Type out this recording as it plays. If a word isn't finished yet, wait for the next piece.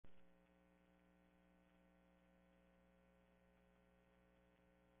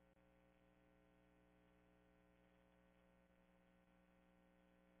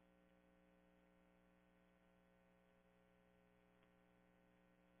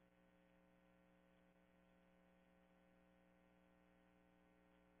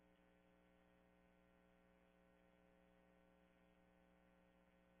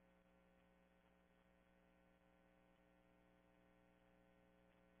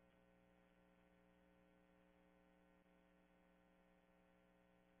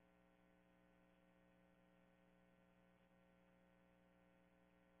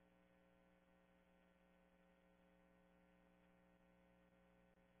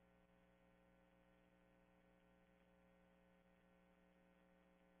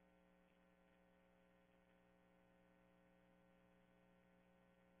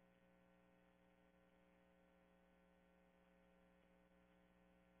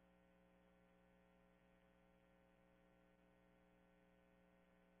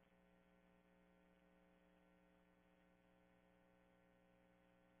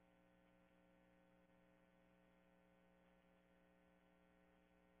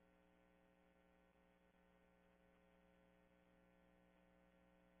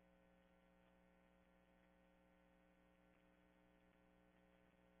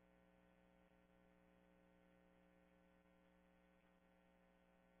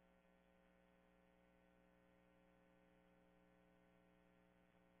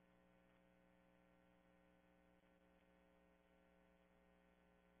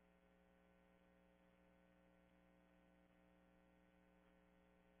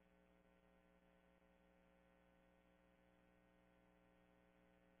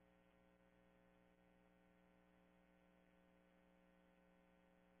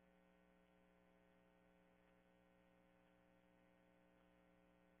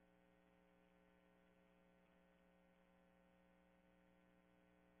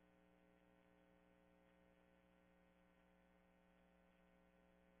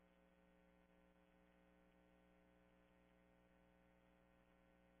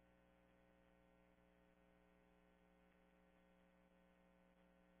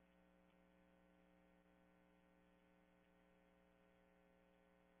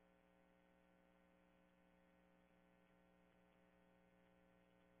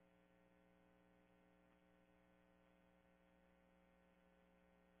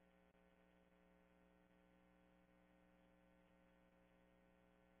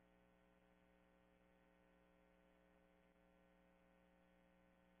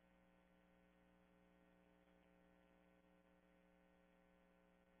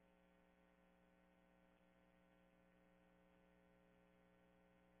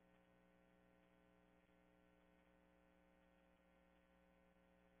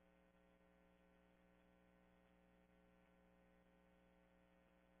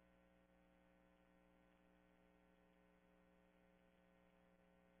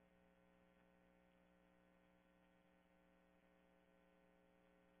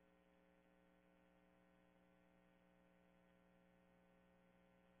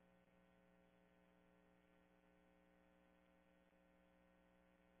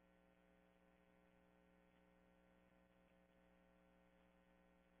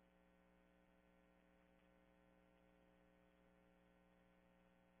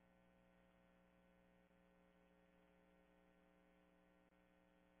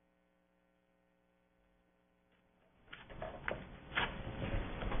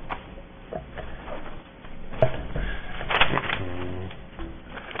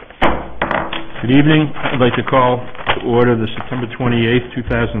Good evening. I'd like to call to order the September 28th,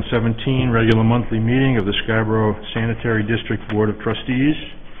 2017 regular monthly meeting of the Scarborough Sanitary District Board of Trustees.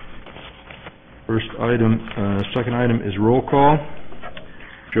 Second item is roll call.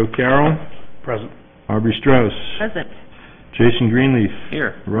 Joe Carroll. Present. Aubrey Strauss. Present. Jason Greenleaf.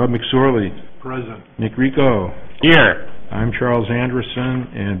 Here. Rob McSorley. Present. Nick Rico. Here. I'm Charles Anderson,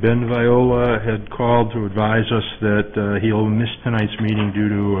 and Ben Viola had called to advise us that he'll miss tonight's meeting due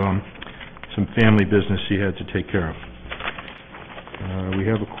to some family business he had to take care of. We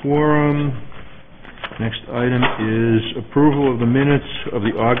have a quorum. Next item is approval of the minutes of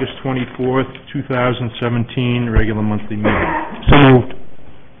the August 24th, 2017 regular monthly meeting. So moved.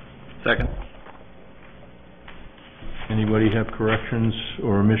 Second. Anybody have corrections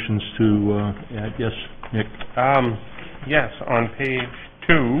or omissions to add? Yes, Nick? Yes, on page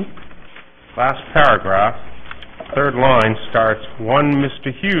 2, last paragraph, third line starts, one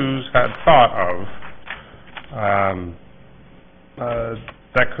Mr. Hughes had thought of.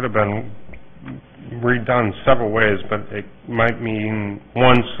 That could have been redone several ways, but it might mean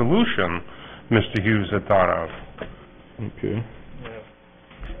one solution Mr. Hughes had thought of. Okay. Yeah.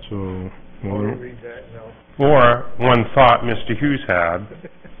 So, Or read that, no. Or one thought Mr. Hughes had.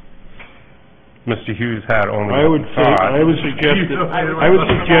 Mr. Hughes had only one thought. I would suggest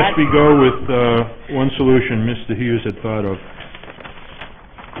we go with one solution Mr. Hughes had thought of.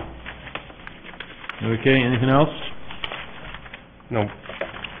 Okay, anything else? No.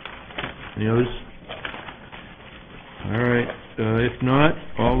 Any others? All right. If not,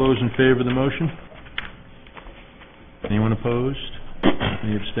 all those in favor of the motion? Anyone opposed?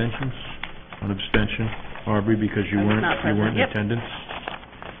 Any abstentions? One abstention. Aubrey, because you weren't in attendance.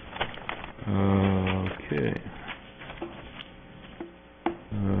 Okay.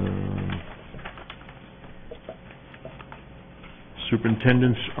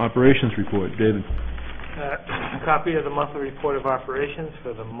 Superintendent's operations report. David. A copy of the monthly report of operations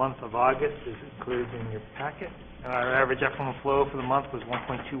for the month of August is included in your packet. Our average effluent flow for the month was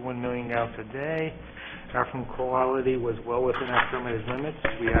 1.21 million gallons per day. Effluent quality was well within our permitted limits.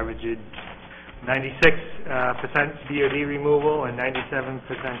 We averaged 96% BOD removal and 97%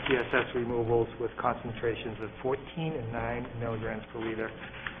 TSS removals with concentrations of 14 and 9 milligrams per liter,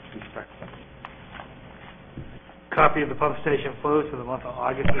 respectively. Copy of the pump station flows for the month of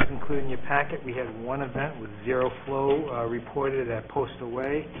August is included in your packet. We had one event with zero flow reported at Postal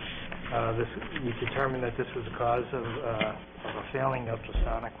Way. We determined that this was the cause of a failing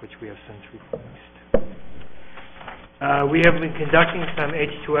ultrasonic, which we have since replaced. We have been conducting some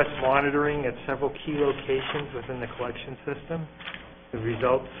H2S monitoring at several key locations within the collection system. The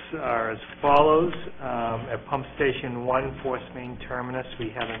results are as follows. At Pump Station 1, Force Main Terminus, we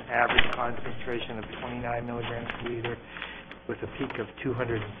have an average concentration of 29 milligrams per liter with a peak of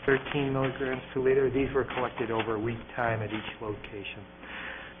 213 milligrams per liter. These were collected over a week time at each location.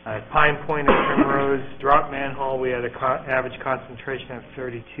 At Pine Point and Primrose Drop Manhole, we had an average concentration of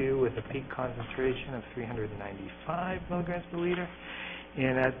 32 with a peak concentration of 395 milligrams per liter.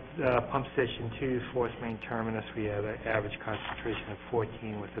 And at Pump Station 2, Force Main Terminus, we had an average concentration of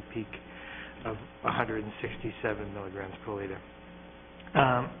 14 with a peak of 167 milligrams per liter.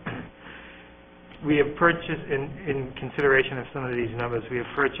 We have purchased, in consideration of some of these numbers, we have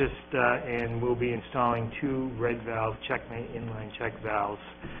purchased and will be installing 2 red valve checkmate inline check valves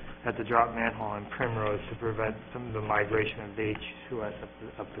at the drop manhole in Primrose to prevent some of the migration of the H2S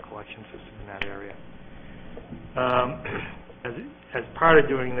up the collection system in that area. As part of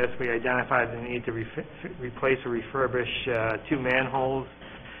doing this, we identified the need to replace or refurbish 2 manholes,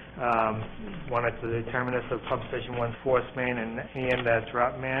 one at the terminus of Pump Station 1 Force Main and that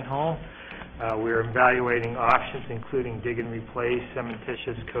drop manhole. We're evaluating options including dig and replace,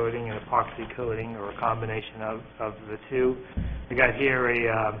 cementitious coating, and epoxy coating, or a combination of the two. We got here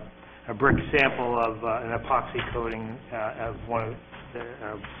a brick sample of an epoxy coating of one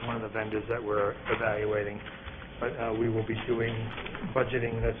of the vendors that we're evaluating. But we will be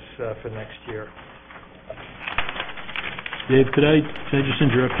budgeting this for next year. Dave, could I just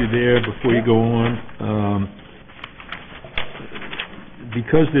interrupt you there before you go on?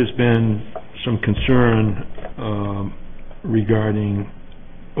 Because there's been some concern regarding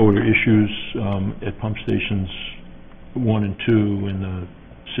odor issues at pump stations 1 and 2 and the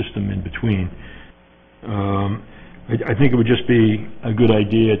system in between, I think it would just be a good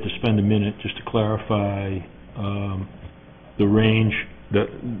idea to spend a minute just to clarify the range,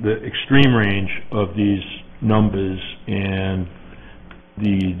 the extreme range of these numbers and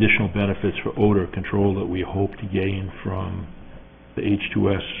the additional benefits for odor control that we hope to gain from the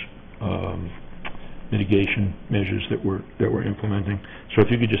H2S mitigation measures that we're implementing. So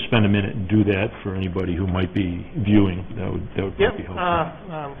if you could just spend a minute and do that for anybody who might be viewing, that would be helpful.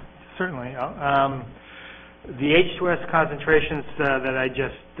 Certainly. The H2S concentrations that I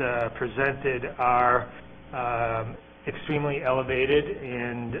just presented are extremely elevated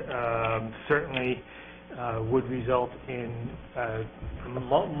and certainly would result in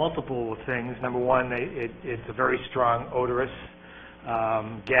multiple things. Number one, it's a very strong odorous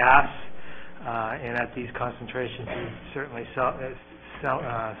gas, and at these concentrations you certainly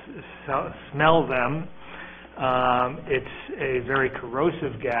smell them. It's a very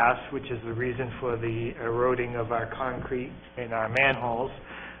corrosive gas, which is the reason for the eroding of our concrete in our manholes.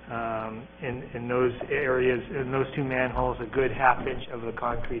 In those areas, in those two manholes, a good half-inch of the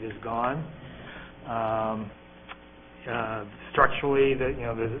concrete is gone. Structurally,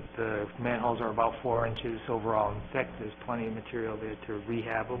 the manholes are about 4 inches overall in thick. There's plenty of material there to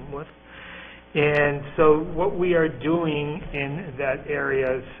rehab them with. And so what we are doing in that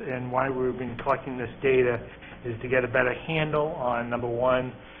areas and why we've been collecting this data is to get a better handle on, number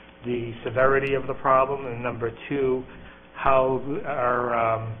one, the severity of the problem, and number two, how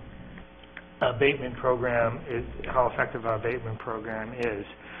our abatement program is, how effective our abatement program is.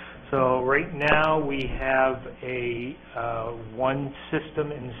 So right now we have a one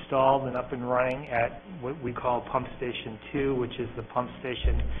system installed and up and running at what we call Pump Station 2, which is the pump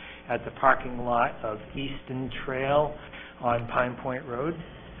station at the parking lot of Easton Trail on Pine Point Road.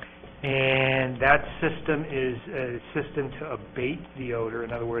 And that system is a system to abate the odor.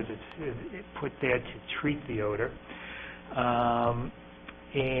 In other words, it's put there to treat the odor.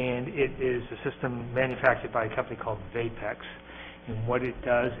 And it is a system manufactured by a company called Vapex. And what it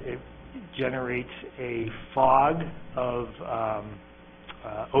does, it generates a fog of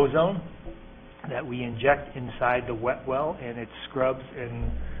ozone that we inject inside the wet well, and it scrubs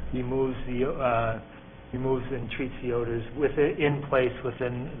and removes and treats the odors in place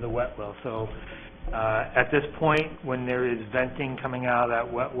within the wet well. So at this point, when there is venting coming out of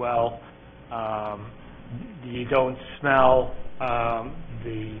that wet well, you don't smell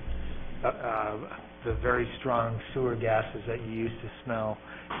the very strong sewer gases that you used to smell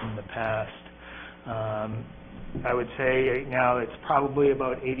in the past. I would say right now it's probably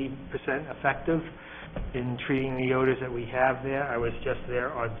about 80% effective in treating the odors that we have there. I was just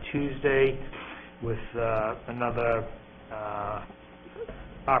there on Tuesday with another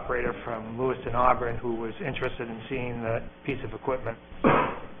operator from Lewiston, Auburn, who was interested in seeing the piece of equipment.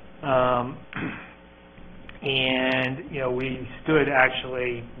 And, we stood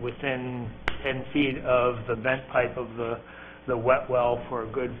actually within 10 feet of the vent pipe of the wet well for a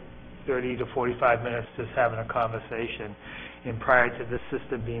good 30 to 45 minutes just having a conversation. And prior to this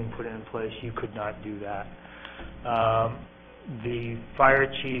system being put in place, you could not do that. The fire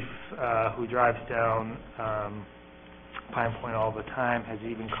chief who drives down Pine Point all the time has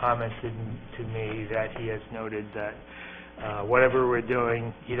even commented to me that he has noted that whatever we're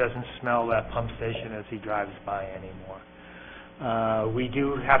doing, he doesn't smell that pump station as he drives by anymore. We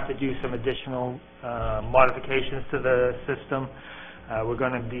do have to do some additional modifications to the system. We're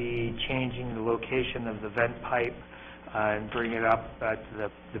going to be changing the location of the vent pipe and bring it up at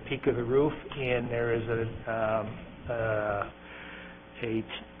the peak of the roof, and there is a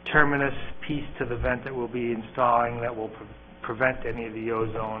terminus piece to the vent that we'll be installing that will prevent any of the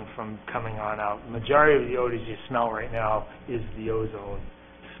ozone from coming on out. The majority of the odors you smell right now is the ozone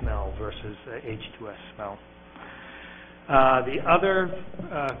smell versus H2S smell. The other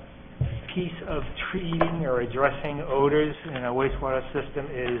piece of treating or addressing odors in a wastewater system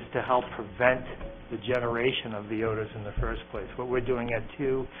is to help prevent the generation of the odors in the first place. What we're doing at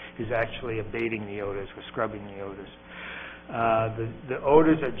 2 is actually abating the odors. We're scrubbing the odors. The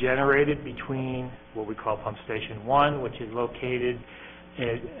odors are generated between what we call Pump Station 1, which is located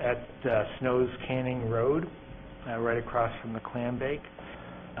at Snow's Canning Road, right across from the clam bake.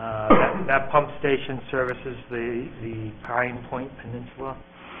 That pump station services the Pine Point Peninsula,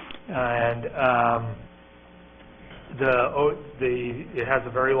 and it has a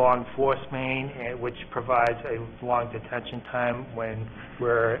very long force main, which provides a long detention time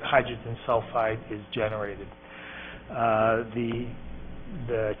where hydrogen sulfide is generated. The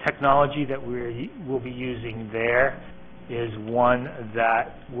technology that we'll be using there is one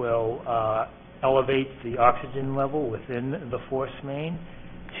that will elevate the oxygen level within the force main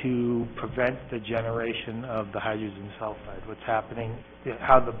to prevent the generation of the hydrogen sulfide. What's happening,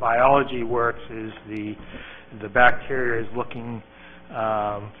 how the biology works is the bacteria is looking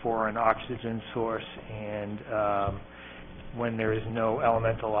for an oxygen source, and when there is no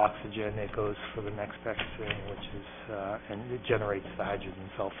elemental oxygen, it goes for the next best thing, which is, and it generates the hydrogen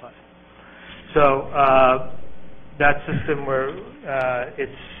sulfide. So that system where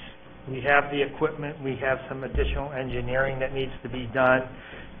we have the equipment, we have some additional engineering that needs to be done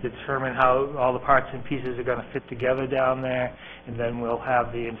to determine how all the parts and pieces are going to fit together down there, and then we'll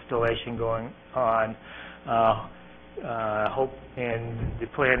have the installation going on. And the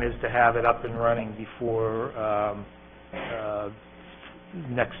plan is to have it up and running before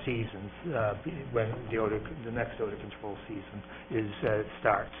next season, when the next odor control season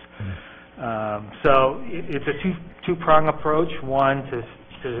starts. So it's a two-prong approach. One,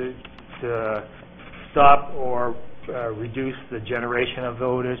 to stop or reduce the generation of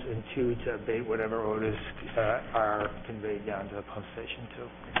odors, and two, to abate whatever odors are conveyed down to the pump station too.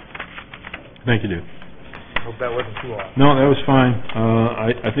 Thank you, Dave. Hope that wasn't too long. No, that was fine.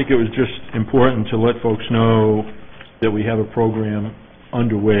 I think it was just important to let folks know that we have a program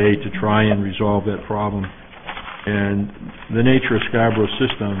underway to try and resolve that problem. And the nature of Scarborough's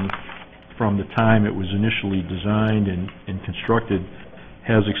system, from the time it was initially designed and constructed,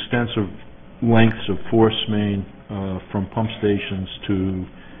 has extensive lengths of force main from pump stations to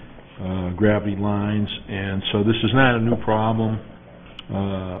gravity lines, and so this is not a new problem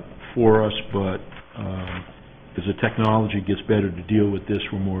for us, but as the technology gets better to deal with this,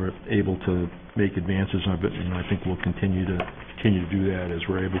 we're more able to make advances of it, and I think we'll continue to do that as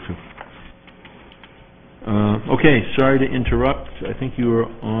we're able to. Okay, sorry to interrupt. I think you were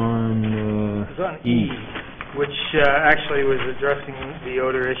on it was on E, which actually was addressing the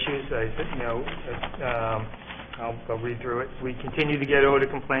odor issues. I'll read through it. We continue to get odor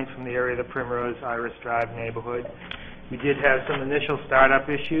complaints from the area of the Primrose Iris Drive neighborhood. We did have some initial startup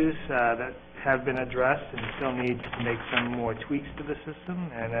issues that have been addressed, and still need to make some more tweaks to the system.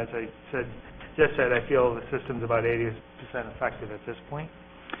 And as I just said, I feel the system's about 80% effective at this point.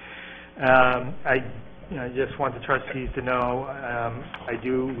 I just want the trustees to know I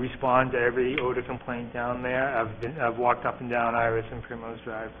do respond to every odor complaint down there. I've walked up and down Iris and Primrose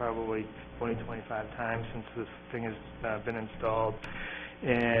Drive probably 20, 25 times since this thing has been installed.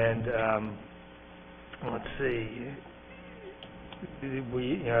 And let's see,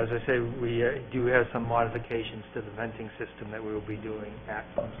 as I say, we do have some modifications to the venting system that we will be doing at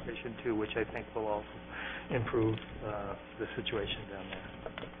Pump Station 2, which I think will also improve the situation down there.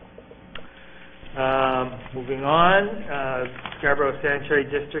 Moving on, Scarborough Sanitary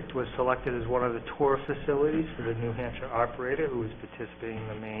District was selected as one of the tour facilities for the New Hampshire operator who is participating in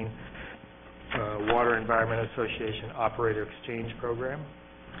the Maine Water Environment Association Operator Exchange Program.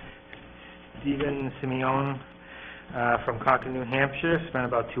 Stephen Simeone from Concord, New Hampshire, spent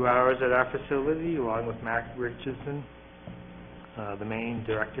about 2 hours at our facility along with Mac Richardson, the Maine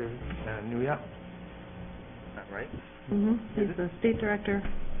Director, NUIA. Is that right? Mm-hmm. He's the State Director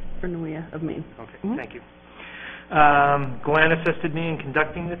for NUIA of Maine. Okay, thank you. Glenn assisted me in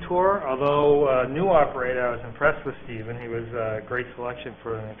conducting the tour. Although a new operator, I was impressed with Stephen. He was a great selection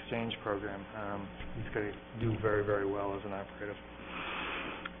for an exchange program. He's going to do very, very well as an operator.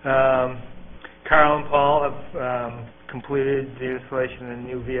 Carl and Paul have completed the installation of the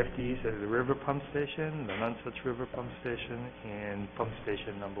new VFDs at the River Pump Station, the Nonsuch River Pump Station, and Pump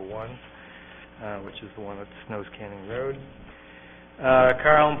Station number 1, which is the one at Snows Canyon Road.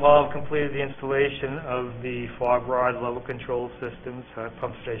 Carl and Paul have completed the installation of the fog rod level control systems,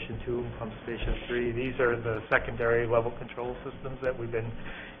 Pump Station 2 and Pump Station 3. These are the secondary level control systems that we've been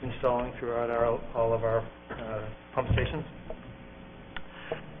installing throughout all of our pump stations.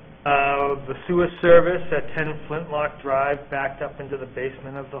 The sewer service at 10 Flintlock Drive backed up into the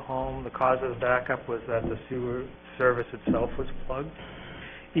basement of the home. The cause of the backup was that the sewer service itself was plugged.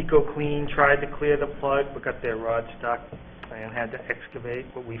 EcoClean tried to clear the plug but got their rod stuck and had to excavate.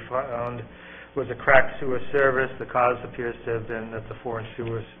 What we found was a cracked sewer service. The cause appears to have been that the foreign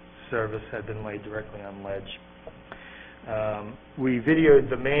sewer service had been laid directly on ledge. We videoed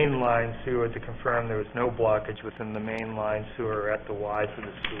the main line sewer to confirm there was no blockage within the main line sewer at the Y for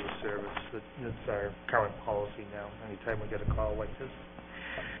the sewer service. That's our current policy now, anytime we get a call like this.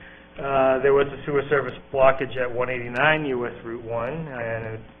 There was a sewer service blockage at 189 US Route 1,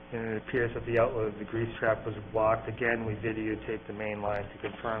 and it appears that the outlet of the grease trap was blocked. Again, we videotaped the main line to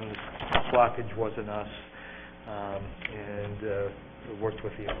confirm the blockage wasn't us, and we worked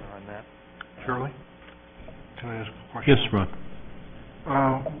with the owner on that. Shirley, can I ask a question? Yes, Ron.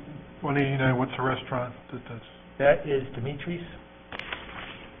 189, what's the restaurant that's... That is Dimitri's.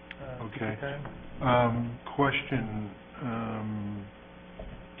 Okay. Question,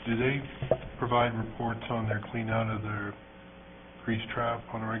 do they provide reports on their clean out of their grease trap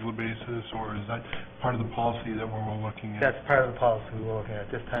on a regular basis, or is that part of the policy that we're all looking at? That's part of the policy we're looking at.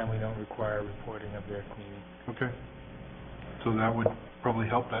 This time we don't require reporting of their cleaning. Okay. So that would probably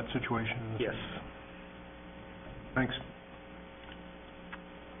help that situation. Yes. Thanks.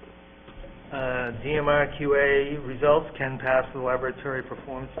 DMR QA results can pass the laboratory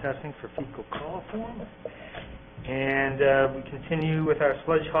performance testing for fecal coliform. And we continue with our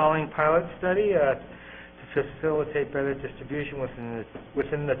sludge hauling pilot study to facilitate better distribution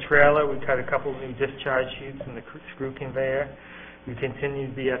within the trailer. We cut a couple of new discharge chutes in the screw conveyor. We continue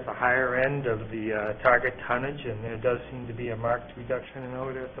to be at the higher end of the target tonnage, and there does seem to be a marked reduction in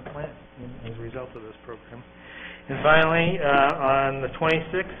odor at the plant as a result of this program. And finally, on the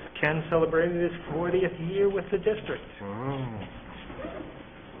 26th, Ken celebrated his 40th year with the district. Wow.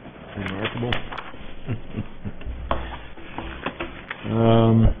 Remarkable.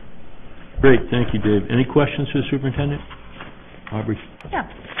 Great, thank you, Dave. Any questions for the superintendent? Aubrey? Yeah,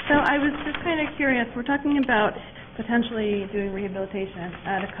 so I was just kind of curious, we're talking about potentially doing rehabilitation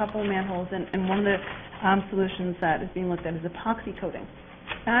at a couple manholes, and one of the solutions that is being looked at is epoxy coating.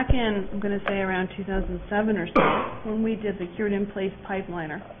 Back in, I'm going to say around 2007 or so, when we did the cured-in-place pipe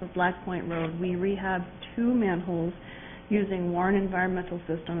liner for Black Point Road, we rehabbed 2 manholes using Warren Environmental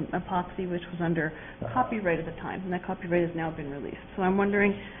System epoxy, which was under copyright at the time, and that copyright has now been released. So I'm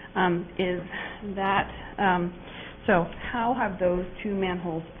wondering, so how have those 2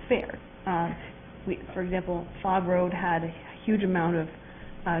 manholes fared? For example, Fog Road had a huge amount of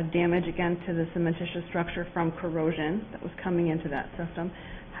damage, again, to the cementitious structure from corrosion that was coming into that system.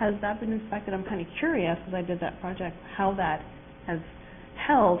 Has that been inspected? I'm kind of curious, as I did that project, how that has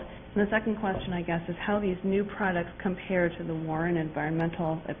held. And the second question, I guess, is how these new products compare to the Warren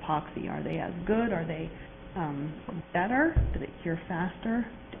Environmental Epoxy. Are they as good? Are they better? Do they cure faster?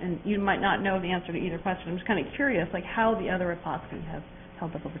 And you might not know the answer to either question. I'm just kind of curious, like how the other epoxy has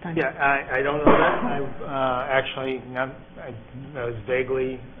held up over time. Yeah, I don't know that. I was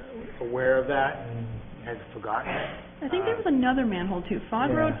vaguely aware of that and had forgotten it. I think there was another manhole too, Fog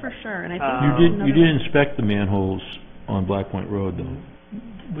Road for sure, and I think you did inspect the manholes on Black Point Road, though.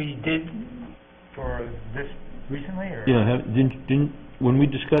 We did for this recently, or? Yeah, didn't when we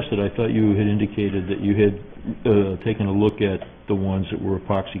discussed it, I thought you had indicated that you had taken a look at the ones that were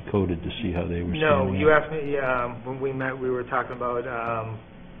epoxy coated to see how they were standing. No, you asked me, when we met, we were talking about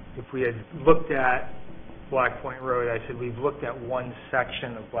if we had looked at Black Point Road. I said we've looked at one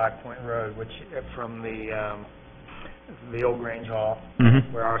section of Black Point Road, which from the old Grange Hall,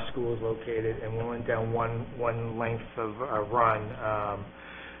 where our school is located, and we went down one length of a run.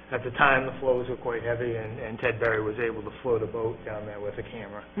 At the time, the flows were quite heavy, and Ted Berry was able to float a boat down there with a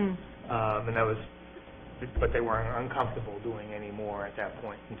camera. And that was, but they weren't uncomfortable doing any more at that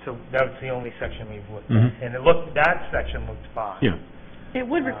point. And so that was the only section we've looked at. And that section looked fine. Yeah. It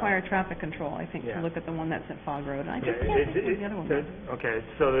would require traffic control, I think, to look at the one that's at Fog Road. And I just can't think of the other one. Okay,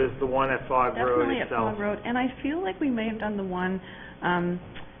 so there's the one at Fog Road Definitely itself. at Fog Road, and I feel like we may have done the one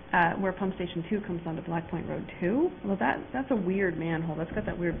where Pump Station 2 comes onto Black Point Road too. Well, that's a weird manhole. That's got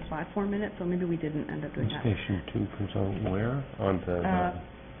that weird platform in it, so maybe we didn't end up doing that. Station 2 comes on where? On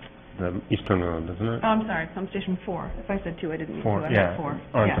the eastern road, doesn't it? Oh, I'm sorry, Pump Station 4. If I said 2, I didn't mean 2. I meant 4.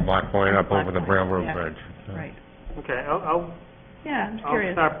 Onto Black Point, up Black over the Point, railroad yeah. bridge. Right. Okay, I'm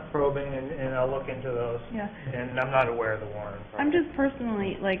curious. start probing and I'll look into those. Yeah. And I'm not aware of the Warren. I'm just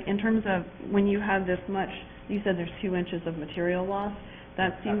personally, like, in terms of when you have this much, you said there's 2 inches of material loss.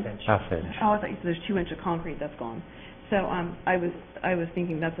 That seems... Half inch. Oh, I thought you said there's 2 inches of concrete that's gone. So I was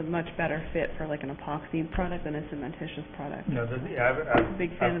thinking that's a much better fit for like an epoxy product than a cementitious product. No, I'm a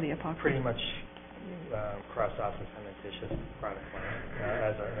big fan of the epoxy. Pretty much crossed off the cementitious product line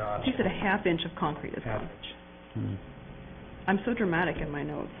as an option. You said a half inch of concrete is Half gone. inch. I'm so dramatic in my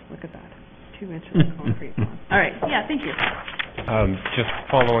notes. Look at that. 2 inches of concrete gone. All right. Yeah, thank you. Just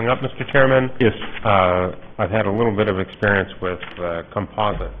following up, Mr. Chairman. Yes. I've had a little bit of experience with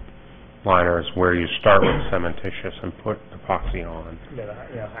composite liners where you start with cementitious and put epoxy on.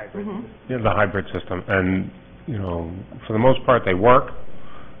 Hybrid. The hybrid system. And, for the most part they work,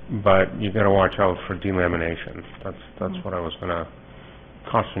 but you got to watch out for delamination. That's what I was going to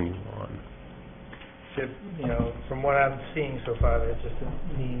caution you on. From what I'm seeing so far, there's just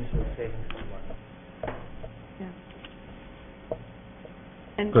a means of saving some money. Yeah.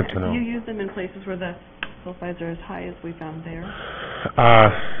 And Good to know. do you use them in places where the sulfides are as high as we found there?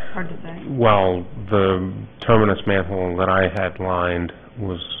 Hard to say. Well, the terminus manhole that I had lined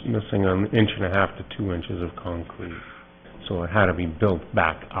was missing 1.5 to 2 inches of concrete. So it had to be built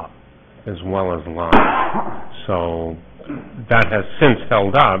back up as well as lined. So that has since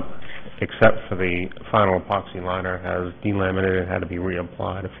held up, except for the final epoxy liner has delaminated and had to be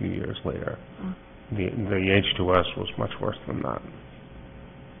reapplied a few years later. The H2S was much worse than that.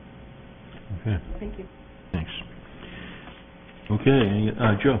 Okay. Thank you. Thanks. Okay,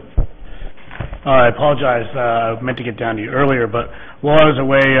 Joe? I apologize, I meant to get down to you earlier, but while I was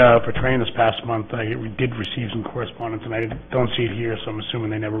away for training this past month, I did receive some correspondence, and I don't see it here, so I'm assuming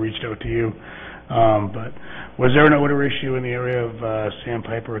they never reached out to you. But was there an odor issue in the area of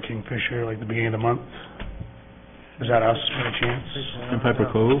Sandpiper or Kingfisher, like the beginning of the month? Is that us, by chance? Sandpiper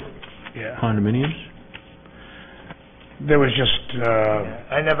Cove? Yeah. Condominiums? There was just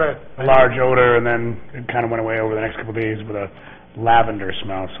I a large odor, and then it kind of went away over the next couple of days with a lavender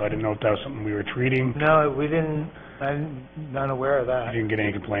smell, so I didn't know if that was something we were treating. No, we didn't, I'm not aware of that. You didn't get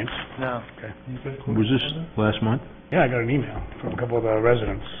any complaints? No. Okay. Was this last month? Yeah, I got an email from a couple of the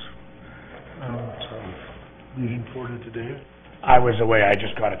residents. You didn't forward it to Dave? I was away, I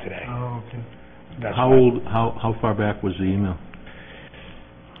just got it today. Oh, okay. That's How why. old, how far back was the email?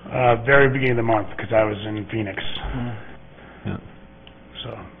 Very beginning of the month, because I was in Phoenix. Yeah. So,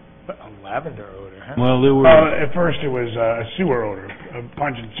 A lavender odor, huh? Well, there were... at first it was a sewer odor, a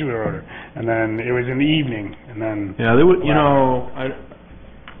pungent sewer odor, and then it was in the evening, and then... Yeah, there were,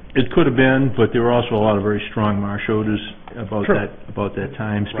 it could have been, but there were also a lot of very strong marsh odors about True. about that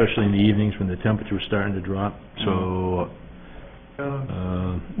time, especially in the evenings when the temperature was starting to drop. So,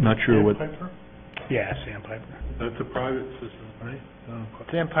 not sure what... Sandpiper? Yeah, Sandpiper. That's a private system, right?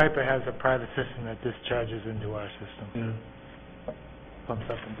 Sandpiper has a private system that discharges into our system. Yeah. Pumps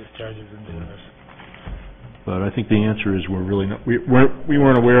up and discharges into ours. But I think the answer is we're really not, we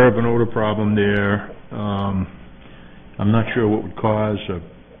weren't aware of an odor problem there. I'm not sure what would cause a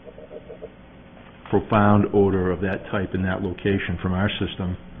profound odor of that type in that location from our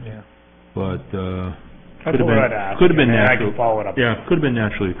system, Yeah. but That's what I'd ask. could have been and I natural. can follow it up. Yeah, could have been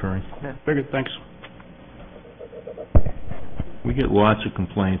naturally occurring. Very good, thanks. We get lots of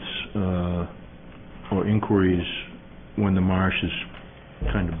complaints or inquiries when the marsh is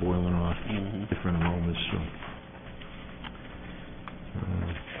kind of boiling off, different aromas, so.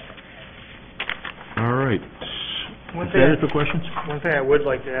 All right. One Is thing- that it for questions? One thing I would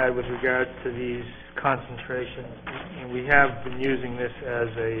like to add with regard to these concentrations, and we have been using this as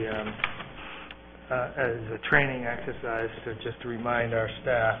a training exercise to just to remind our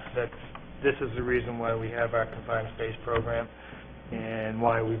staff that this is the reason why we have our confined space program and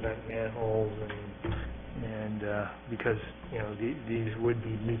why we vent manholes and because, these would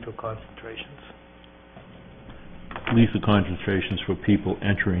be lethal concentrations. Lethal concentrations for people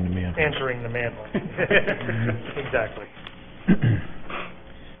entering the manhole. Entering the manhole. Exactly.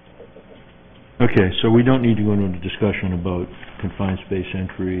 Okay, so we don't need to go into a discussion about confined space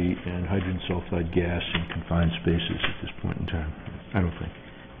entry and hydrogen sulfide gas in confined spaces at this point in time, I don't think.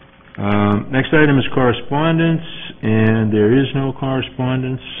 Next item is correspondence, and there is no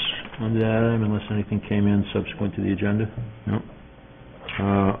correspondence on that item unless anything came in subsequent to the agenda. No.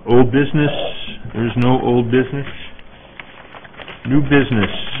 Old business, there's no old business. New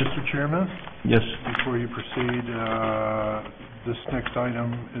business. Mr. Chairman, Yes. before you proceed, this next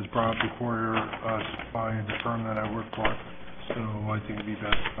item is brought before us by a firm that I work for, so I think it'd be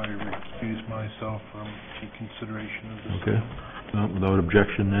best if I recuse myself from the consideration of this. Okay. Without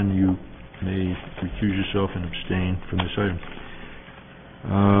objection, then you may recuse yourself and abstain from this item.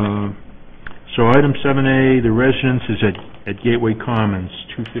 So item 7A, the residence is at Gateway Commons,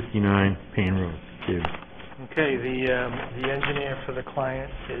 259 Payne Road. David. Okay, the engineer for the client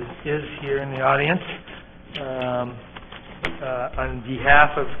is here in the audience. On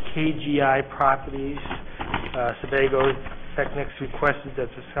behalf of KGI Properties, Sebago Technics requested that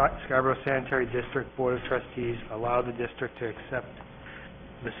the Scarborough Sanitary District Board of Trustees allow the district to accept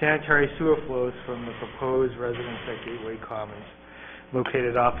the sanitary sewer flows from the proposed residence at Gateway Commons,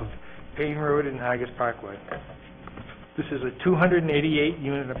 located off of Payne Road and Haggis Parkway. This is a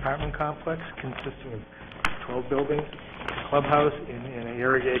 288-unit apartment complex consisting of 12 buildings, a clubhouse, and an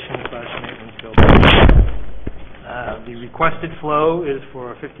irrigation/maintenance building. The requested flow is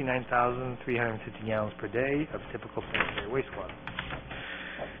for 59,350 gallons per day of typical sanitary wastewater.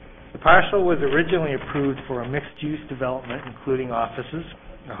 The parcel was originally approved for a mixed-use development including offices,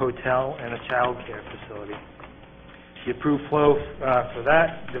 a hotel, and a child care facility. The approved flow for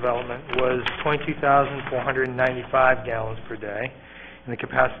that development was 22,495 gallons per day, and the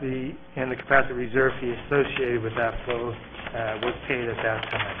capacity reserve fee associated with that flow was paid at that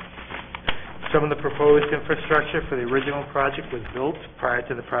time. Some of the proposed infrastructure for the original project was built prior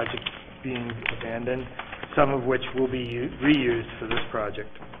to the project being abandoned, some of which will be reused for this project.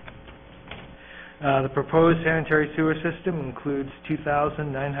 The proposed sanitary sewer system includes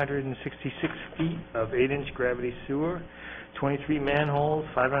 2,966 feet of 8-inch gravity sewer, 23 manholes,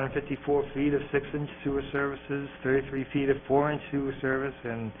 554 feet of 6-inch sewer services, 33 feet of 4-inch sewer service,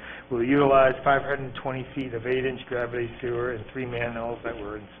 and will utilize 520 feet of 8-inch gravity sewer and 3 manholes that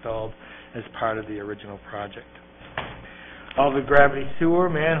were installed as part of the original project. All the gravity sewer,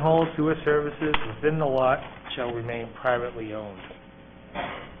 manhole, sewer services within the lot shall remain privately owned.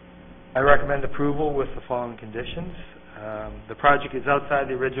 I recommend approval with the following conditions. The project is outside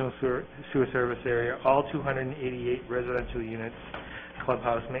the original sewer service area. All 288 residential units,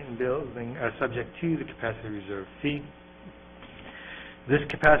 clubhouse, maintenance building are subject to the capacity reserve fee. This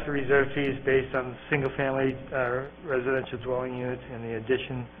capacity reserve fee is based on single-family residential dwelling units and the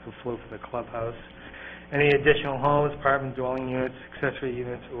addition of flow for the clubhouse. Any additional homes, apartment dwelling units, accessory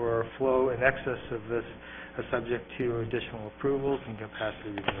units, or flow in excess of this are subject to additional approvals and capacity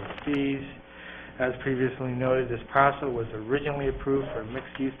reserve fees. As previously noted, this parcel was originally approved for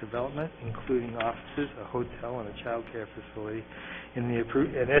mixed-use development, including offices, a hotel, and a child care facility, and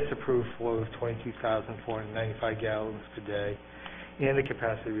its approved flow of 22,495 gallons per day, and the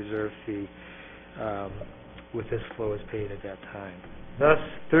capacity reserve fee with this flow is paid at that time. Thus,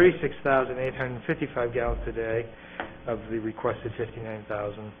 36,855 gallons per day of the requested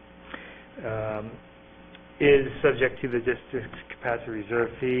 59,000 is subject to the district's capacity reserve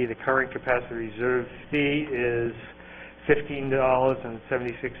fee. The current capacity reserve fee is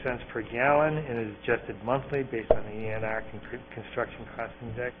 $15.76 per gallon and is adjusted monthly based on the ENR construction cost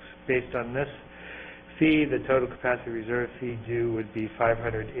index. Based on this fee, the total capacity reserve fee due would be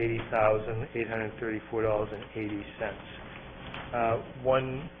 $580,834.80.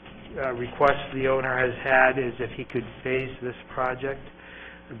 One request the owner has had is if he could phase this project.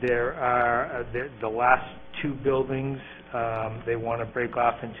 There are the last 2 buildings they want to break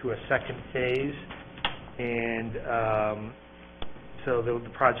off into a second phase, and so the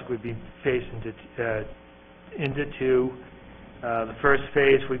project would be phased into 2. The first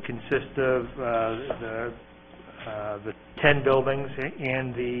phase would consist of the 10 buildings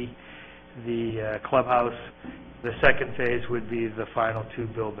and the clubhouse. The second phase would be the final 2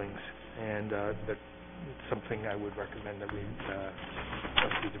 buildings, and it's something I would recommend that we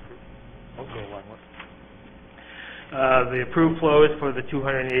go along with. The approved flow is for the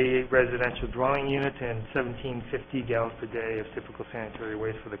 288 residential dwelling units and 1,750 gallons per day of typical sanitary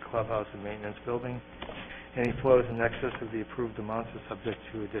waste for the clubhouse and maintenance building. Any flows in excess of the approved amounts are subject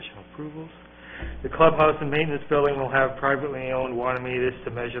to additional approvals. The clubhouse and maintenance building will have privately owned water meters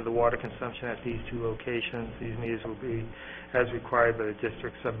to measure the water consumption at these 2 locations. These meters will be as required by the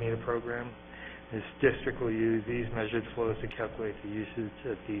district sub-meter program. This district will use these measured flows to calculate the usage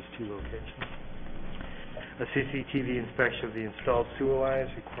at these 2 locations. A CCTV inspection of the installed sewer line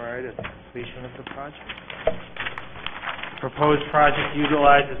is required at the completion of the project. The proposed project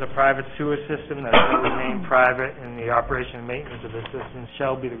utilizes a private sewer system that will remain private, and the operation and maintenance of the system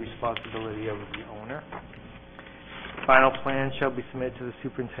shall be the responsibility of the owner. Final plan shall be submitted to the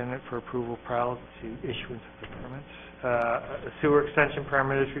superintendent for approval prior to issuance of the permits. A sewer extension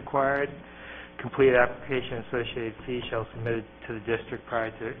permit is required. Complete application and associated fee shall be submitted to the district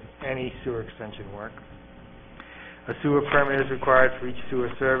prior to any sewer extension work. A sewer permit is required for each sewer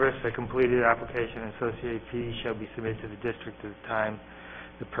service. A completed application and associated fee shall be submitted to the district at the time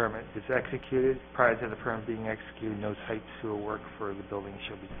the permit is executed. Prior to the permit being executed, no site sewer work for the building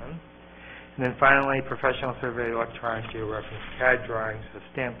shall be done. And then finally, professional survey electronic georeference CAD drawings, a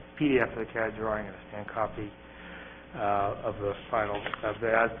stamped PDF of the CAD drawing and a stamped copy of the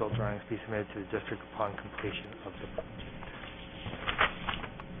as-built drawings be submitted to the district upon completion of the project.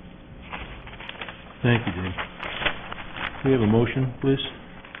 Thank you, Dave. Do we have a motion, please?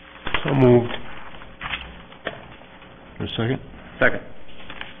 So moved. For a second? Second.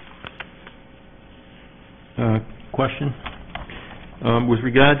 Question? With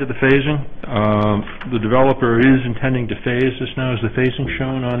regard to the phasing, the developer is intending to phase this now. Is the phasing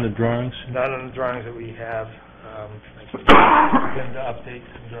shown on the drawings? Not on the drawings that we have. I can get them to update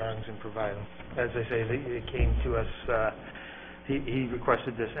some drawings and provide them. As I say, they came to us, he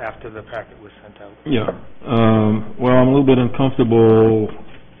requested this after the packet was sent out. Yeah. Well, I'm a little bit uncomfortable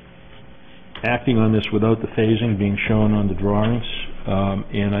acting on this without the phasing being shown on the drawings.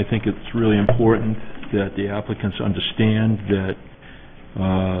 And I think it's really important that the applicants understand that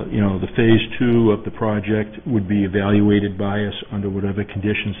the phase 2 of the project would be evaluated by us under whatever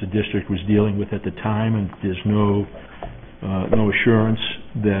conditions the district was dealing with at the time, and there's no assurance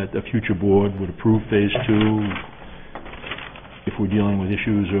that a future board would approve phase 2 if we're dealing with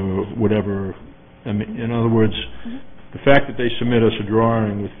issues or whatever. I mean, in other words, the fact that they submit us a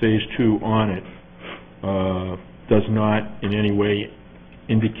drawing with phase 2 on it does not in any way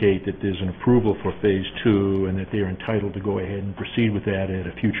indicate that there's an approval for Phase 2 and that they're entitled to go ahead and proceed with that at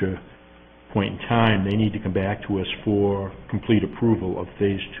a future point in time, they need to come back to us for complete approval of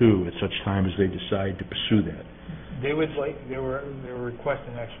Phase 2 at such time as they decide to pursue that. They would like, they were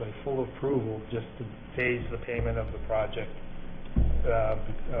requesting actually full approval just to phase the payment of the project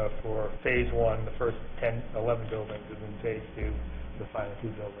for Phase 1, the first 11 buildings, and then Phase 2, the final 2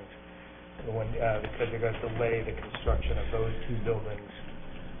 buildings. Because they're going to delay the construction of those 2 buildings.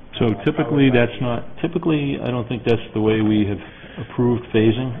 So typically, I don't think that's the way we have approved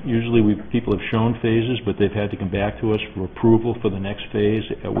phasing. Usually, people have shown phases, but they've had to come back to us for approval for the next phase,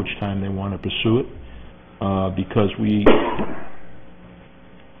 at which time they want to pursue it. Because we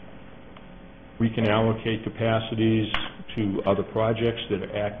can allocate capacities to other projects that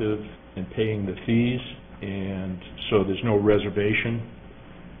are active and paying the fees, and so there's no reservation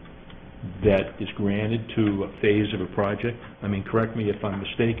that is granted to a phase of a project. I mean, correct me if I'm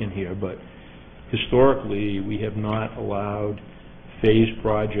mistaken here, but historically, we have not allowed phase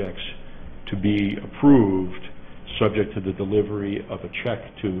projects to be approved subject to the delivery of a check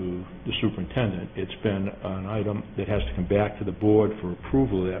to the superintendent. It's been an item that has to come back to the board for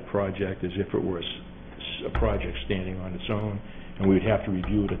approval of that project as if it were a project standing on its own, and we would have to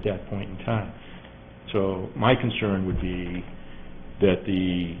review it at that point in time. So my concern would be that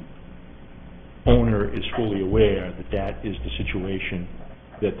the owner is fully aware that that is the situation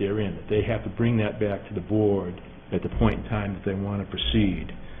that they're in, that they have to bring that back to the board at the point in time that they want to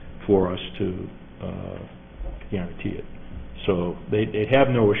proceed for us to guarantee it. So they'd have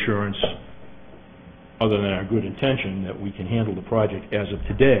no assurance other than our good intention that we can handle the project as of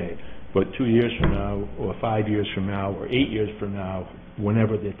today, but 2 years from now, or 5 years from now, or 8 years from now,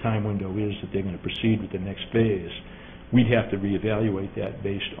 whenever the time window is that they're going to proceed with the next phase, we'd have to reevaluate that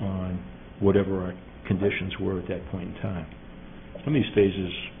based on whatever our conditions were at that point in time. Some of these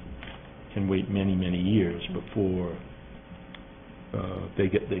phases can wait many, many years before they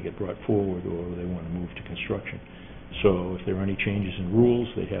get brought forward or they want to move to construction. So if there are any changes in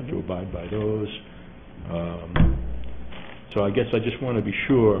rules, they have to abide by those. So I guess I just want to be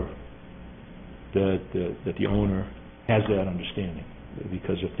sure that the owner has that understanding,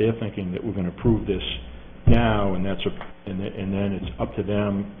 because if they're thinking that we're going to approve this now and then it's up to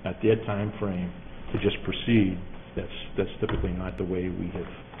them at their time frame to just proceed, that's typically not the way we have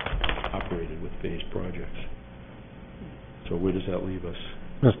operated with phased projects. So where does that leave us?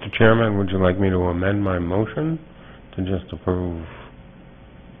 Mr. Chairman, would you like me to amend my motion to just approve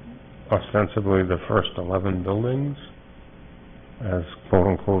ostensibly the first 11 buildings as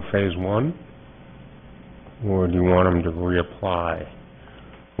quote-unquote Phase 1? Or do you want them to reapply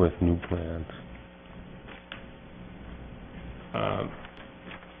with new plans?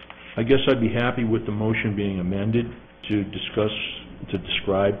 I guess I'd be happy with the motion being amended to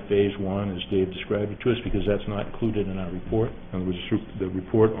describe Phase 1 as Dave described it to us, because that's not included in our report. In other words, the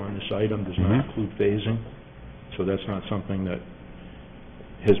report on this item does not include phasing, so that's not something that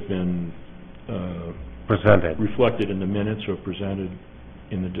has been presented, reflected in the minutes or presented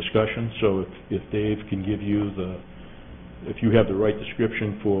in the discussion. So if Dave can give you if you have the right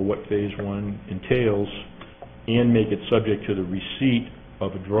description for what Phase 1 entails, and make it subject to the receipt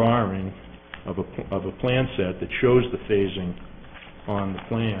of a drawing of a plan set that shows the phasing on the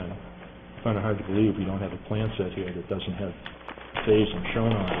plan. I find it hard to believe we don't have a plan set here that doesn't have phasing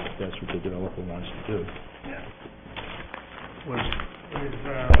shown on it, if that's what the developer wants to do. Yeah. It was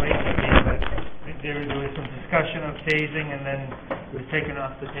late to me, but there was some discussion of phasing, and then it was taken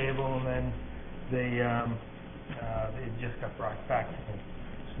off the table, and then it just got brought back to me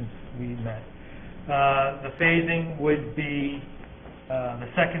since we met. The phasing would be, the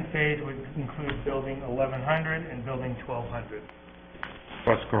second phase would include building 1100 and building 1200.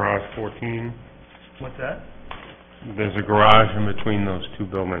 plus garage 14. What's that? There's a garage in between those 2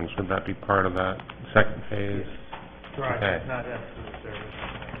 buildings. Would that be part of that second phase? Garage Okay. is not estimate service.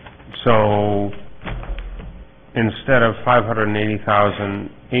 So instead of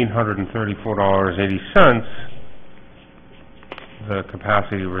 $580,834.80, the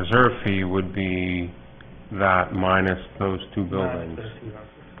capacity reserve fee would be that minus those 2 buildings.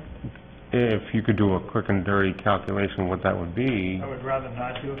 If you could do a quick and dirty calculation, what that would be. I would rather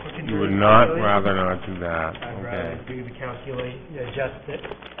not do a quick and dirty. You would not calculation. rather not do that. I'd rather do the adjust it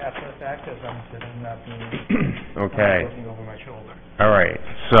after the fact, as I'm sitting, not being, Okay. looking over my shoulder. All right.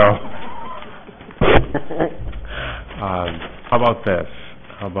 So, how about this?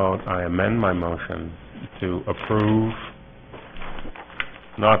 How about I amend my motion to approve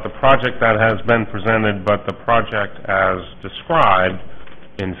not the project that has been presented, but the project as described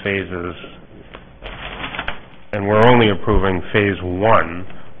in phases And we're only approving Phase 1,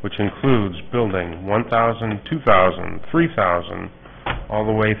 which includes building 1,000, 2,000, 3,000, all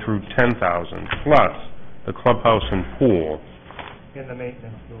the way through 10,000, plus the clubhouse and pool. In the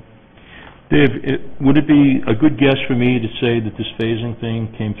maintenance building. Dave, would it be a good guess for me to say that this phasing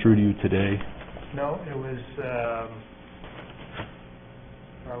thing came through to you today? No, it was,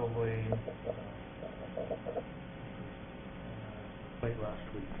 probably, late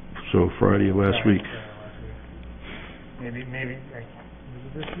last week. So Friday of last week. Last week. Maybe, was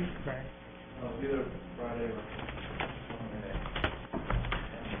it this week? Right. Either Friday or Monday.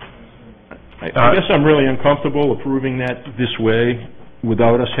 I guess I'm really uncomfortable approving that this way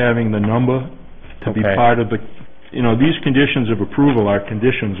without us having the number to be Okay. part of the, these conditions of approval are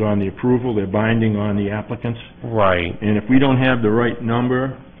conditions on the approval, they're binding on the applicants. Right. And if we don't have the right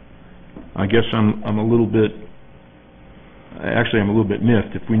number, I guess I'm a little bit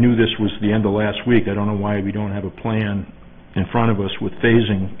miffed. If we knew this was the end of last week, I don't know why we don't have a plan in front of us with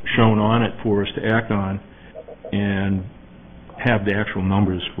phasing shown on it for us to act on and have the actual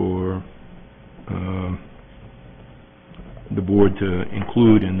numbers for the board to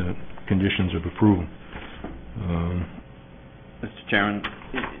include in the conditions of approval. Mr. Chairman,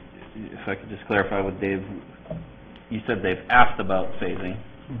 if I could just clarify with Dave, you said they've asked about phasing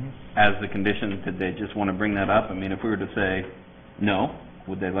as the condition. Did they just want to bring that up? I mean, if we were to say no,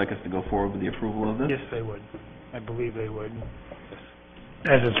 would they like us to go forward with the approval of this? Yes, they would. I believe they would.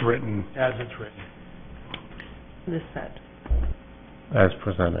 As it's written. As it's written. This set. As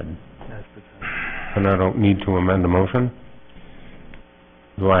presented. As presented. And I don't need to amend the motion?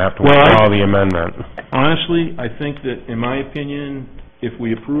 Do I have to Well, withdraw the amendment? Honestly, I think that, in my opinion, if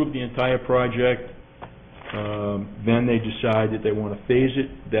we approve the entire project, then they decide that they want to phase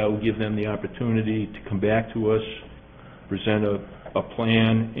it, that will give them the opportunity to come back to us, present a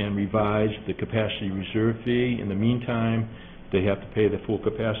plan and revise the capacity reserve fee. In the meantime, they have to pay the full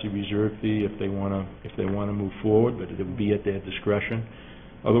capacity reserve fee if they want to move forward, but it would be at their discretion.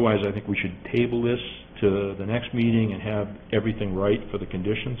 Otherwise, I think we should table this to the next meeting and have everything right for the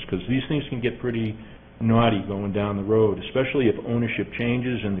conditions, because these things can get pretty naughty going down the road, especially if ownership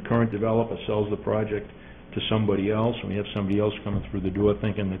changes and the current developer sells the project to somebody else, and we have somebody else coming through the door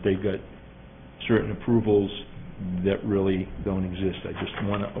thinking that they've got certain approvals that really don't exist. I just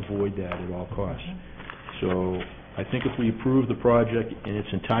want to avoid that at all costs. So I think if we approve the project in its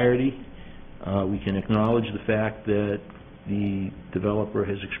entirety, we can acknowledge the fact that the developer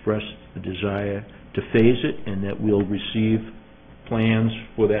has expressed the desire to phase it, and that we'll receive plans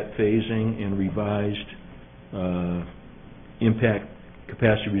for that phasing and revised impact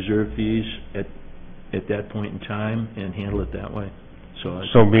capacity reserve fees at that point in time, and handle it that way.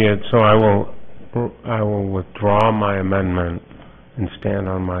 So be it. So I will withdraw my amendment and stand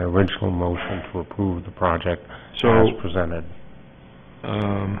on my original motion to approve the project as presented.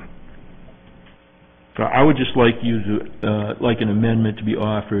 So I would just like you to, like an amendment to be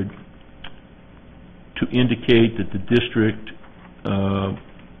offered to indicate that the district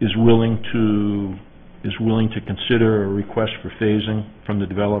is willing to consider a request for phasing from the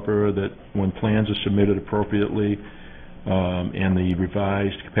developer, that when plans are submitted appropriately and the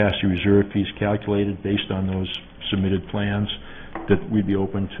revised capacity reserve fees calculated based on those submitted plans, that we'd be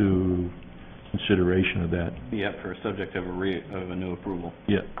open to consideration of that. Be up for a subject of a new approval.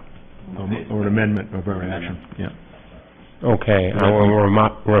 Yeah. Or an amendment of our action. Yeah. Okay, I will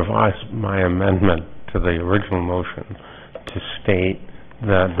revise my amendment to the original motion to state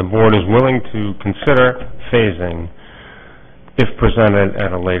that the board is willing to consider phasing if presented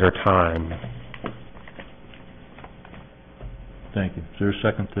at a later time. Thank you. Is there a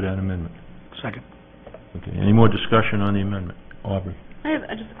second to that amendment? Second. Okay. Any more discussion on the amendment? Aubrey? I have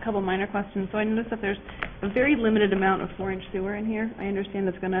just a couple minor questions. So I noticed that there's a very limited amount of 4-inch sewer in here. I understand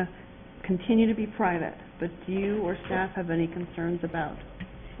it's going to continue to be private, but do you or staff have any concerns about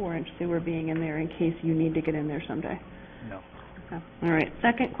 4-inch sewer being in there in case you need to get in there someday? No. Okay. All right.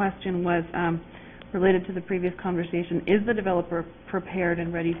 Second question was related to the previous conversation. Is the developer prepared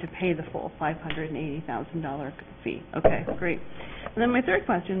and ready to pay the full $580,000 fee? Okay, great. And then my third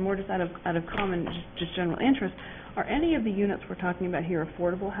question, more just out of common, just general interest, are any of the units we're talking about here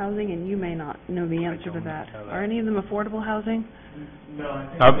affordable housing? And you may not know the answer to that. Are any of them affordable housing? No,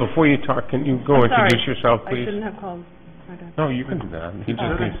 I think... Before you talk, can you go introduce yourself, I please? shouldn't have called. Okay. No, you can do that. He just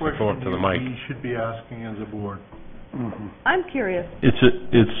needs to go up to the mic. We should be asking as a board. I'm curious. It's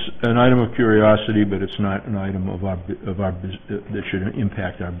an item of curiosity, but it's not an item of our that should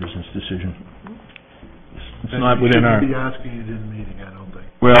impact our business decision. It's not within our... You shouldn't be asking it in a meeting, I don't think.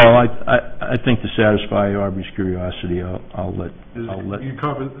 Well, I think to satisfy Aubrey's curiosity, I'll let... You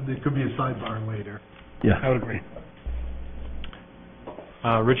cover, there could be a sidebar later. Yeah. I would agree.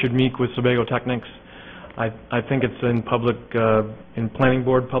 Richard Meek with Sebago Technics. I think it's in public, in planning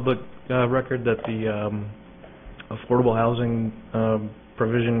board public record that the affordable housing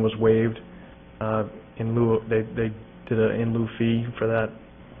provision was waived in lieu of, they did an in lieu fee for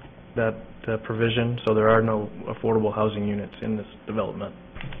that provision, so there are no affordable housing units in this development.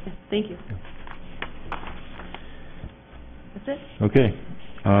 Yes, thank you. That's it? Okay.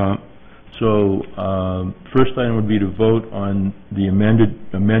 So, first item would be to vote on the amendment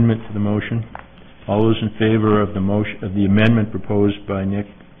to the motion. All those in favor of the motion, of the amendment proposed by Nick,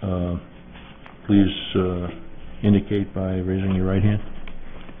 please indicate by raising your right hand.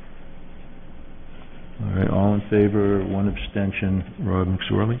 All right, all in favor, one abstention, Rob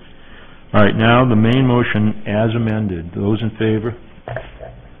McSorley. All right, now the main motion as amended. Those in favor?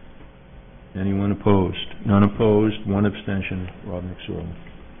 Anyone opposed? None opposed, one abstention, Rob McSorley.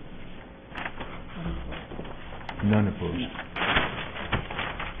 None opposed.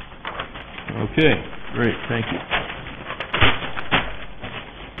 Okay, great, thank you.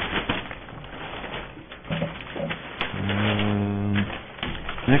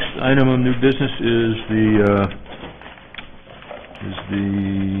 Next item of new business is the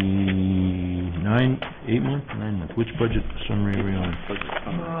 9 month, which budget summary are we on?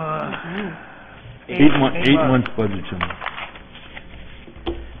 8 month budget summary.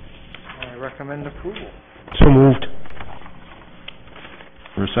 I recommend approval. So moved.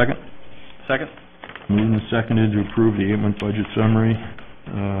 For a second? Second? Moved and seconded to approve the 8-month budget summary.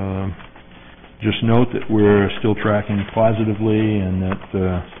 Just note that we're still tracking positively and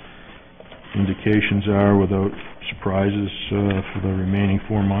that indications are, without surprises, for the remaining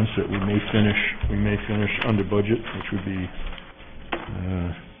 4 months, that we may finish under budget, which would be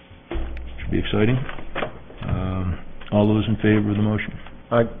should be exciting. All those in favor of the motion?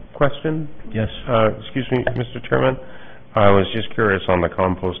 Question? Yes. Excuse me, Mr. Chairman. I was just curious on the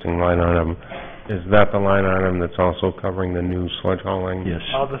composting line item. Is that the line item that's also covering the new sludge hauling? Yes.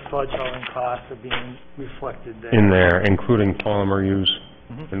 All the sludge hauling costs are being reflected there. In there, including polymer use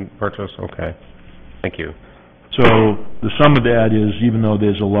and purchase? Okay. Thank you. So the sum of that is, even though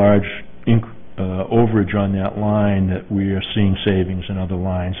there's a large overage on that line, that we are seeing savings in other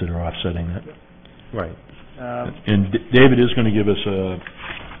lines that are offsetting that. Right. And David is going to give us a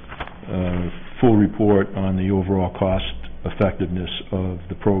full report on the overall cost effectiveness of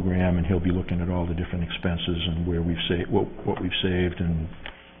the program, and he'll be looking at all the different expenses and where we've saved, what we've saved, and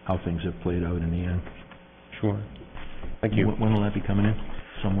how things have played out in the end. Sure. Thank you. When will that be coming in?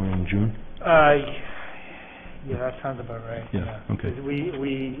 Somewhere in June? Yeah, that sounds about right. Yeah, okay.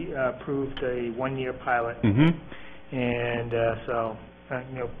 We approved a 1-year pilot, and so,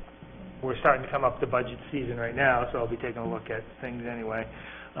 we're starting to come up to budget season right now, so I'll be taking a look at things anyway.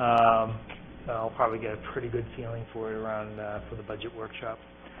 I'll probably get a pretty good feeling for it around, for the budget workshop.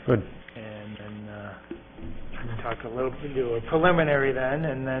 Good. And then, we can talk a little bit, do a preliminary then,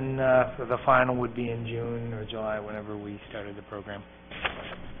 and then, for the final would be in June or July, whenever we started the program.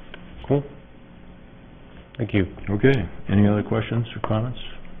 Cool. Thank you. Okay. Any other questions or comments?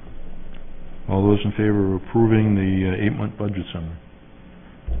 All those in favor of approving the 8-month budget summary?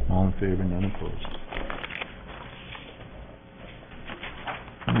 All in favor, none opposed.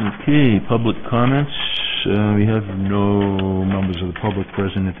 Okay, public comments. We have no members of the public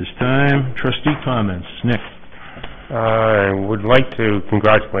present at this time. Trustee comments. Nick? I would like to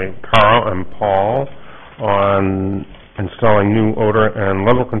congratulate Carl and Paul on installing new odor and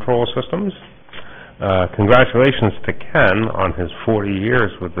level control systems. Congratulations to Ken on his 40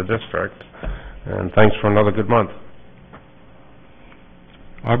 years with the district, and thanks for another good month.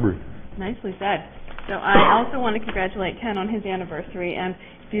 Aubrey? Nicely said. So I also want to congratulate Ken on his anniversary, and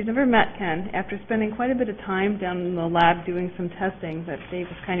if you've never met Ken, after spending quite a bit of time down in the lab doing some testing that Dave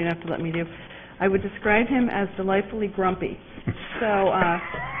was kind enough to let me do, I would describe him as delightfully grumpy. So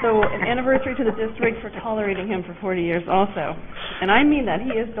an anniversary to the district for tolerating him for 40 years also. And I mean that. He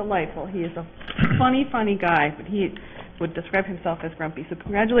is delightful. He is a funny guy, but he would describe himself as grumpy. So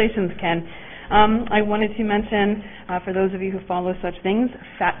congratulations, Ken. I wanted to mention, for those of you who follow such things,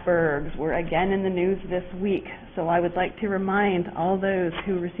 fatbergs were again in the news this week. So I would like to remind all those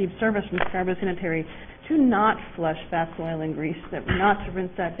who received service from Scarborough Sanitary to not flush fat oil and grease, not to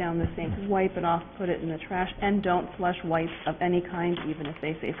rinse that down the sink, wipe it off, put it in the trash, and don't flush wipes of any kind, even if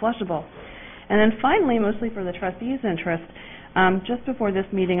they say flushable. And then finally, mostly for the trustees' interest, just before this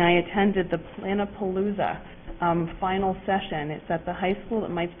meeting, I attended the Planapalooza final session. It's at the high school.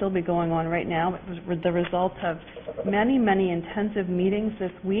 It might still be going on right now. It was the result of many, many intensive meetings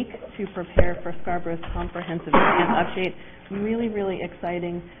this week to prepare for Scarborough's comprehensive plan update. Really, really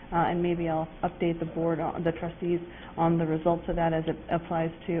exciting, and maybe I'll update the board, the trustees, on the results of that as it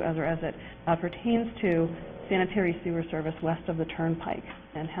applies to, as it pertains to sanitary sewer service west of the Turnpike,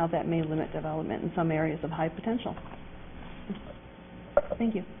 and how that may limit development in some areas of high potential.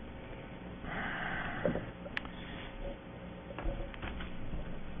 Thank you.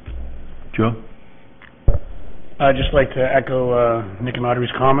 Joe? I'd just like to echo Nick and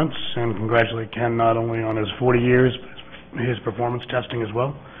Audrey's comments and congratulate Ken not only on his 40 years, but his performance testing as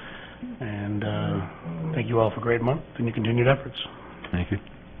well. And thank you all for a great month and your continued efforts. Thank you.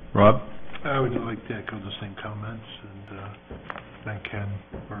 Rob? I would like to echo the same comments and thank Ken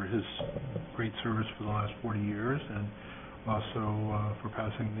for his great service for the last 40 years and also for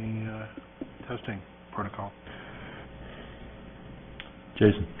passing the testing protocol.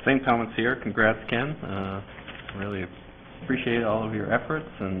 Jason? Same comments here. Congrats, Ken. Really appreciate all of your efforts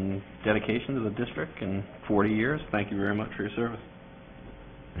and dedication to the district in 40 years. Thank you very much for your service.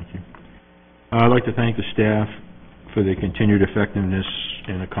 Thank you. I'd like to thank the staff for their continued effectiveness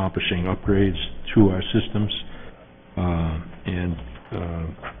in accomplishing upgrades to our systems.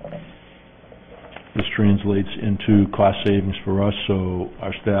 This translates into cost savings for us, so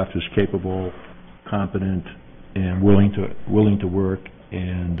our staff is capable, competent, and willing to work,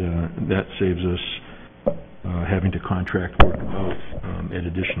 and that saves us having to contract work out at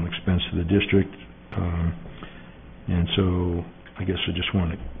additional expense to the district. And so I guess I just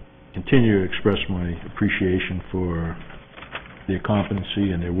want to continue to express my appreciation for their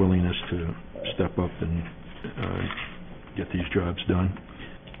competency and their willingness to step up and get these jobs done.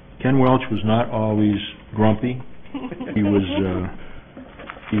 Ken Welch was not always grumpy. He was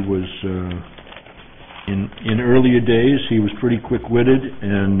in earlier days he was pretty quick-witted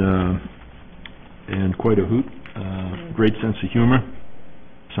and quite a hoot. Great sense of humor,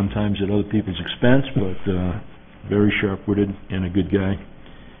 sometimes at other people's expense, but very sharp-witted and a good guy.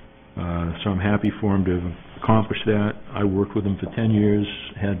 So I'm happy for him to have accomplished that. I worked with him for 10 years,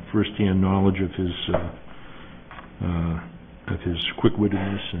 had first-hand knowledge of his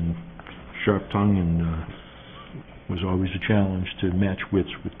quick-wittedness and sharp tongue, and was always a challenge to match wits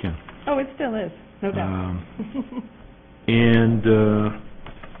with Ken. Oh, it still is, no doubt.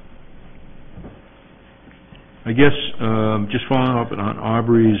 I guess just following up on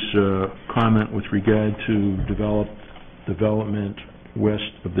Aubrey's comment with regard to development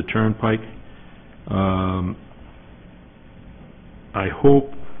west of the Turnpike, I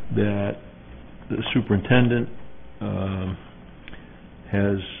hope that the superintendent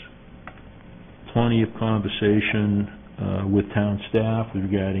has plenty of conversation with town staff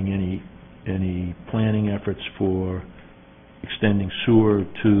regarding any planning efforts for extending sewer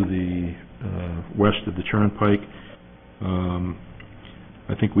to the west of the Turnpike.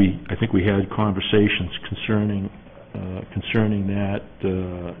 I think we had conversations concerning that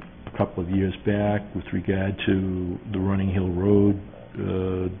a couple of years back with regard to the Running Hill Road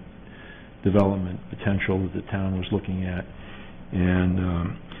development potential that the town was looking at, and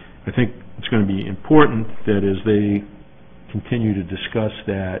I think it's going to be important that as they continue to discuss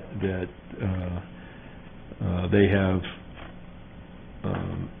that they have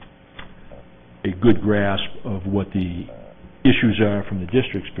a good grasp of what the issues are from the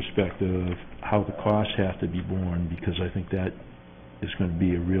district's perspective, how the costs have to be borne, because I think that is going to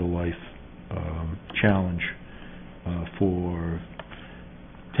be a real-life challenge for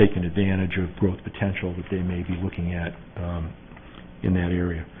taking advantage of growth potential that they may be looking at in that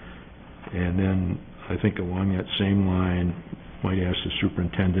area. And then I think along that same line, might ask the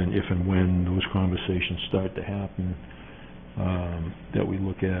superintendent if and when those conversations start to happen, that we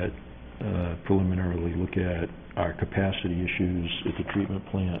look at, preliminarily look at our capacity issues at the treatment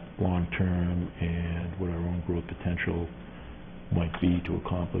plant long-term and what our own growth potential might be to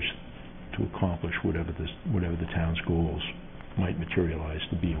accomplish whatever the town's goals might materialize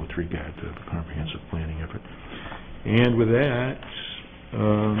to be with regard to the comprehensive planning effort. And with that,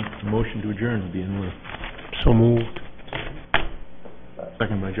 motion to adjourn would be in order. So moved.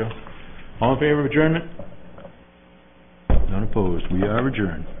 Second by Joe. All in favor of adjournment? None opposed. We are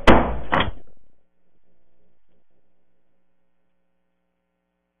adjourned.